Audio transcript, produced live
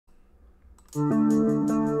Hey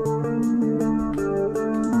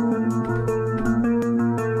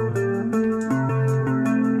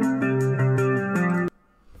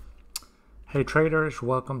traders,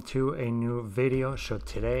 welcome to a new video. So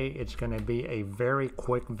today it's going to be a very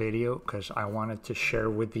quick video because I wanted to share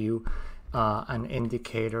with you an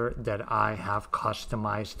indicator that I have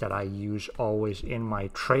customized that I use always in my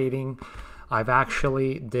trading. I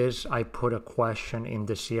put a question in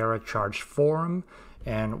the Sierra Charts forum,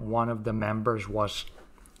 and one of the members was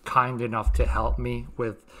kind enough to help me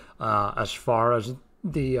with as far as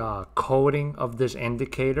the coding of this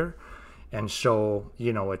indicator. And so,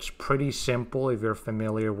 it's pretty simple if you're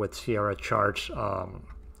familiar with Sierra Charts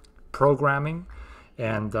programming.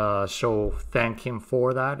 And so thank him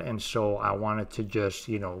for that. And so I wanted to just,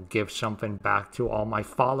 give something back to all my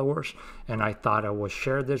followers. And I thought I would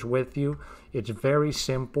share this with you. It's very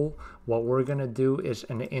simple. What we're going to do is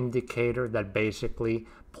an indicator that basically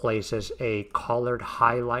places a colored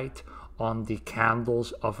highlight on the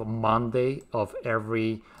candles of Monday of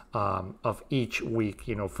each week.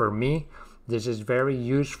 For me, this is very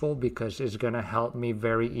useful because it's going to help me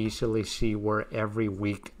very easily see where every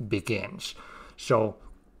week begins. So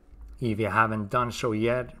if you haven't done so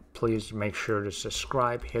yet, please make sure to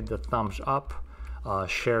subscribe, hit the thumbs up,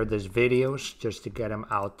 share these videos just to get them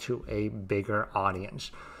out to a bigger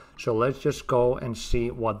audience. So let's just go and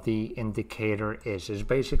see what the indicator is. It's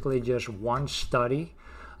basically just one study.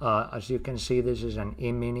 As you can see, this is an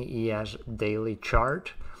E-mini ES daily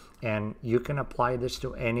chart, and you can apply this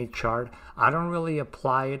to any chart. I don't really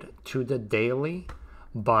apply it to the daily,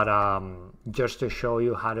 but just to show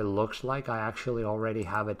you how it looks like, I actually already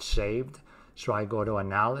have it saved. So I go to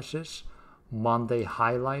analysis, Monday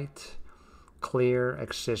highlight, clear,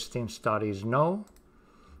 existing studies, no.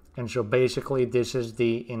 And so basically this is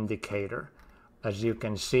the indicator. As you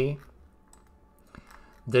can see,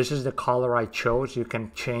 this is the color I chose. You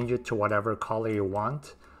can change it to whatever color you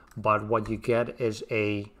want, but what you get is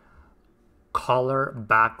a color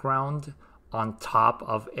background on top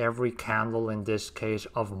of every candle, in this case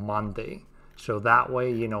of Monday. So that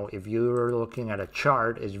way, if you're looking at a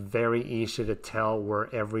chart, it's very easy to tell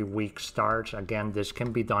where every week starts. Again, this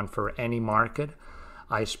can be done for any market.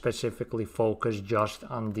 I specifically focus just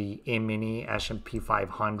on the E-mini, S&P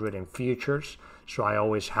 500 and futures. So I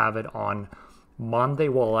always have it on Monday.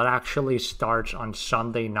 Well, it actually starts on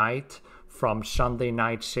Sunday night, from Sunday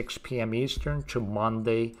night 6 p.m. Eastern to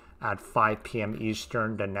Monday at 5 p.m.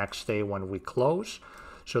 Eastern the next day when we close.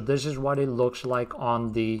 So this is what it looks like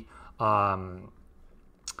on the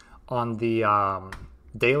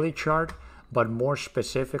daily chart. But more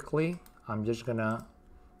specifically, I'm just gonna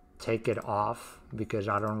take it off because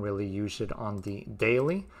I don't really use it on the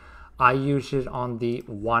daily. I use it on the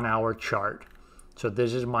 1 hour chart. So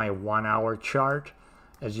this is my 1 hour chart.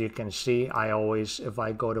 As you can see, if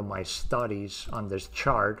I go to my studies on this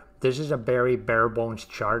chart, this is a very bare bones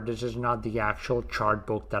chart. This is not the actual chart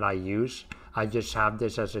book that I use. I just have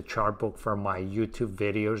this as a chart book for my YouTube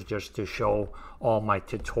videos just to show all my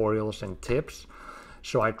tutorials and tips.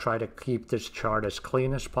 So I try to keep this chart as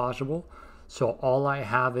clean as possible. So all I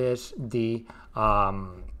have is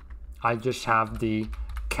I just have the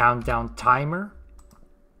countdown timer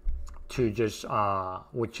to just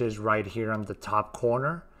which is right here on the top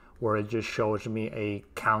corner, where it just shows me a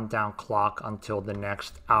countdown clock until the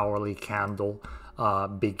next hourly candle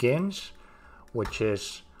begins, which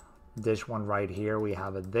is this one right here. We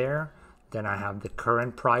have it there. Then I have the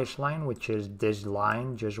current price line, which is this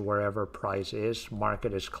line, just wherever price is.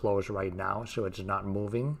 Market is closed right now, so it's not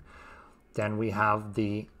moving. Then we have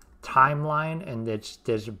the timeline, and it's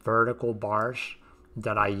this vertical bars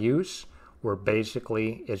that I use, where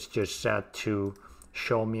basically it's just set to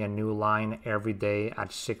show me a new line every day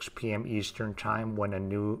at 6 p.m. Eastern time when a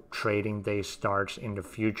new trading day starts in the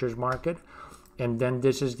futures market. And then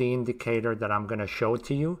this is the indicator that I'm going to show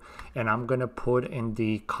to you, and I'm going to put in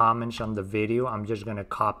the comments on the video. I'm just going to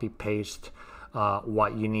copy paste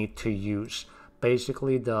what you need to use.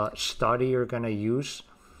 Basically, the study you're going to use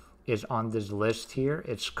is on this list here.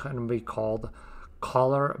 It's going to be called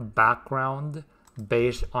color background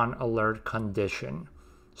based on alert condition.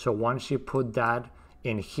 So once you put that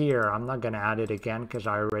in here, I'm not going to add it again because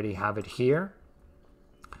I already have it here.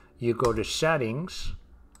 You go to settings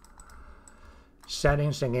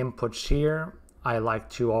and inputs here. I like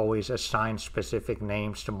to always assign specific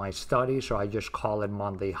names to my study, so I just call it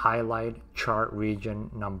Monday highlight, chart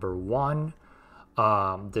region number 1,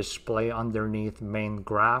 display underneath main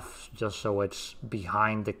graph, just so it's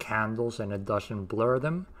behind the candles and it doesn't blur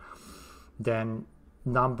them. Then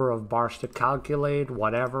number of bars to calculate,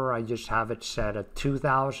 whatever, I just have it set at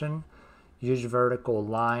 2000. Use vertical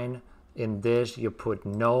line In this, you put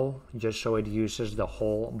no, just so it uses the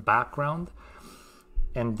whole background.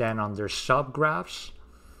 And then under subgraphs,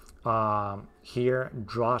 here,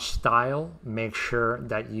 draw style, make sure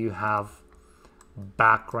that you have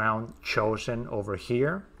background chosen over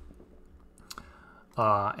here.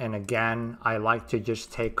 And again, I like to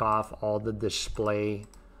just take off all the display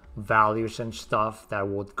values and stuff that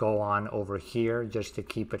would go on over here just to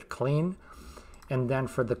keep it clean. And then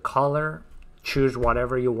for the color, choose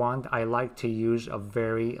whatever you want. I like to use a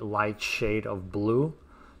very light shade of blue.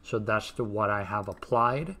 So that's what I have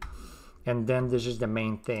applied. And then this is the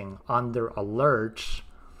main thing. Under alerts,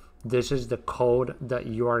 this is the code that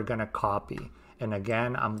you are going to copy. And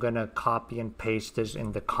again, I'm going to copy and paste this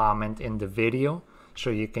in the comment in the video. So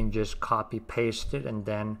you can just copy paste it and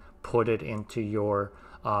then put it into your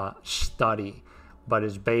study. But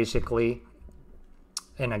it's basically,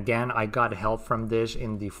 and again, I got help from this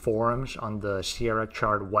in the forums on the Sierra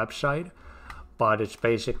Chart website. But it's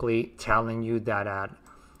basically telling you that at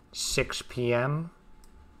 6 p.m.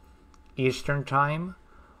 Eastern time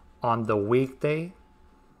on the weekday,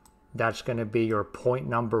 that's going to be your point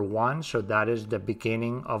number 1. So that is the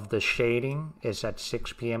beginning of the shading, is at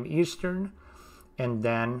 6 p.m. Eastern. And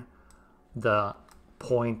then the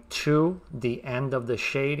point 2, the end of the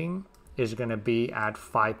shading, is going to be at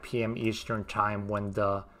 5 p.m. Eastern time when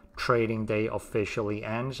the trading day officially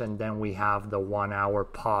ends. And then we have the 1 hour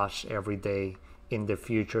pause every day in the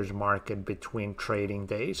futures market between trading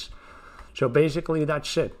days. So basically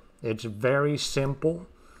that's it. It's very simple.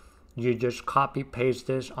 You just copy paste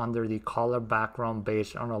this under the color background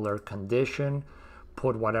based on alert condition.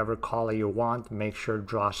 Put whatever color you want. Make sure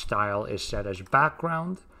draw style is set as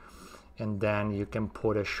background. And then you can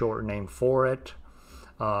put a short name for it.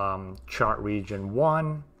 Chart region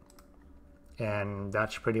 1. And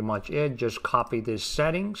that's pretty much it. Just copy these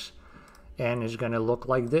settings and it's going to look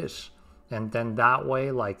like this. And then that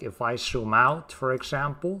way, like if I zoom out, for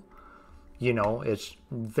example, you know, it's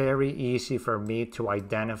very easy for me to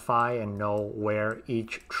identify and know where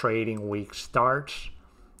each trading week starts.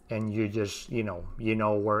 And you just, you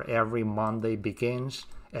know where every Monday begins,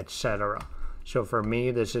 etc. So for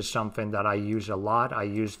me, this is something that I use a lot. I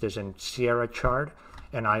use this in Sierra Chart,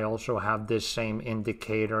 and I also have this same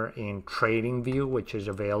indicator in TradingView, which is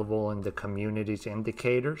available in the community's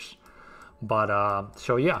indicators. But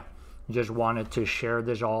so yeah, just wanted to share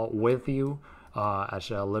this all with you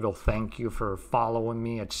as a little thank you for following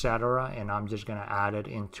me, etc. And I'm just gonna add it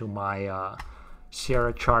into my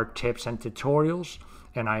Sierra Chart tips and tutorials.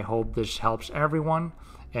 And I hope this helps everyone.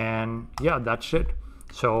 And yeah, that's it.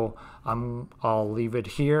 So I'll leave it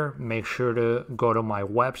here. Make sure to go to my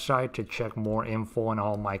website to check more info on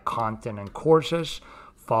all my content and courses.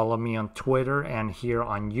 Follow me on Twitter and here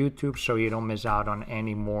on YouTube so you don't miss out on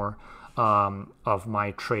any more of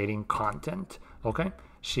my trading content. Okay?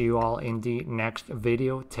 See you all in the next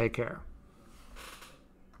video. Take care.